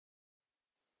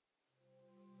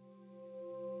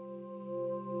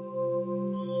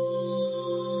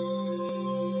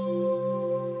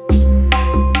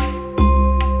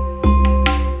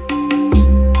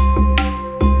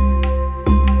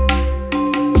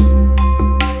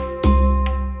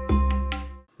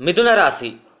మిథున రాశి.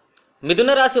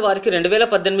 మిథున రాశి వారికి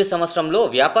 2018 సంవత్సరంలో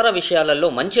వ్యాపార విషయాలలో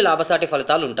మంచి లాభసాటి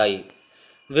ఫలితాలు ఉంటాయి.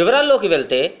 వివరాల్లోకి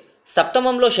వెళ్తే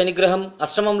సప్తమంలో శనిగ్రహం,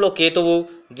 అష్టమంలో కేతువు,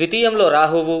 ద్వితీయంలో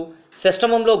రాహువు,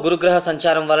 షష్టమంలో గురుగ్రహ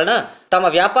సంచారం వలన తమ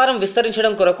వ్యాపారం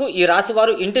విస్తరించడం కొరకు ఈ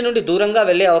రాశివారు ఇంటి నుండి దూరంగా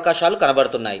వెళ్లే అవకాశాలు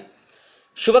కనబడుతున్నాయి.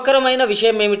 శుభకరమైన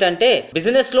విషయం ఏమిటంటే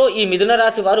బిజినెస్లో ఈ మిథున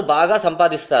రాశి వారు బాగా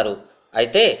సంపాదిస్తారు.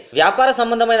 అయితే వ్యాపార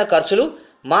సంబంధమైన ఖర్చులు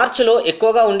మార్చిలో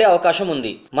ఎక్కువగా ఉండే అవకాశం ఉంది.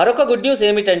 మరొక గుడ్ న్యూస్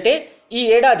ఏమిటంటే ఈ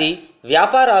ఏడాది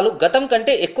వ్యాపారాలు గతం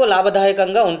కంటే ఎక్కువ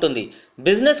లాభదాయకంగా ఉంటుంది.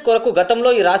 బిజినెస్ కొరకు గతంలో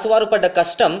ఈ రాశివారు పడ్డ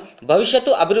కష్టం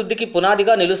భవిష్యత్తు అభివృద్ధికి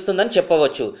పునాదిగా నిలుస్తుందని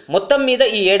చెప్పవచ్చు. మొత్తం మీద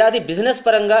ఈ ఏడాది బిజినెస్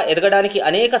పరంగా ఎదగడానికి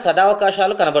అనేక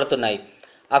సదావకాశాలు కనబడుతున్నాయి.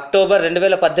 అక్టోబర్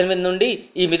 2018 నుండి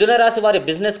ఈ మిథున రాశి వారి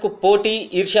బిజినెస్కు పోటీ,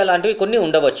 ఈర్ష్య లాంటివి కొన్ని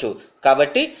ఉండవచ్చు.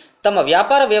 కాబట్టి తమ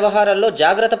వ్యాపార వ్యవహారాల్లో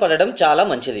జాగ్రత్త పడడం చాలా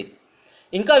మంచిది.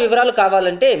 ఇంకా వివరాలు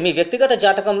కావాలంటే మీ వ్యక్తిగత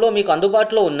జాతకంలో మీకు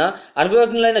అందుబాటులో ఉన్న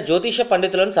అనుభవజ్ఞులైన జ్యోతిష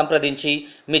పండితులను సంప్రదించి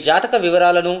మీ జాతక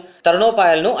వివరాలను,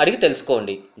 తరుణోపాయాలను అడిగి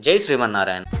తెలుసుకోండి. జై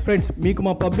శ్రీమన్నారాయణ. ఫ్రెండ్స్, మీకు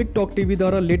మా పబ్లిక్ టాక్ టీవీ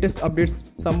ద్వారా లేటెస్ట్ అప్డేట్స్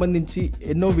సంబంధించి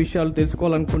ఎన్నో విషయాలు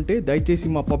తెలుసుకోవాలనుకుంటే దయచేసి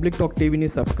మా పబ్లిక్ టాక్ టీవీని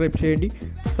సబ్స్క్రైబ్ చేయండి.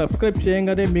 సబ్స్క్రైబ్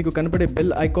చేయగానే మీకు కనపడే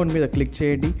బెల్ ఐకాన్ మీద క్లిక్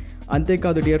చేయండి.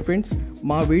 అంతేకాదు డియర్ ఫ్రెండ్స్,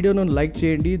 మా వీడియోను లైక్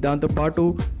చేయండి. దాంతోపాటు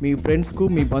మీ ఫ్రెండ్స్కు,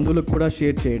 మీ బంధువులకు కూడా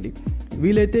షేర్ చేయండి.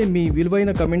 వీలైతే మీ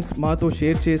విలువైన కమెంట్స్ మాతో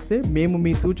షేర్ చేస్తే మేము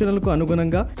మీ సూచనలకు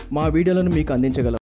అనుగుణంగా మా వీడియోలను మీకు అందించగలం.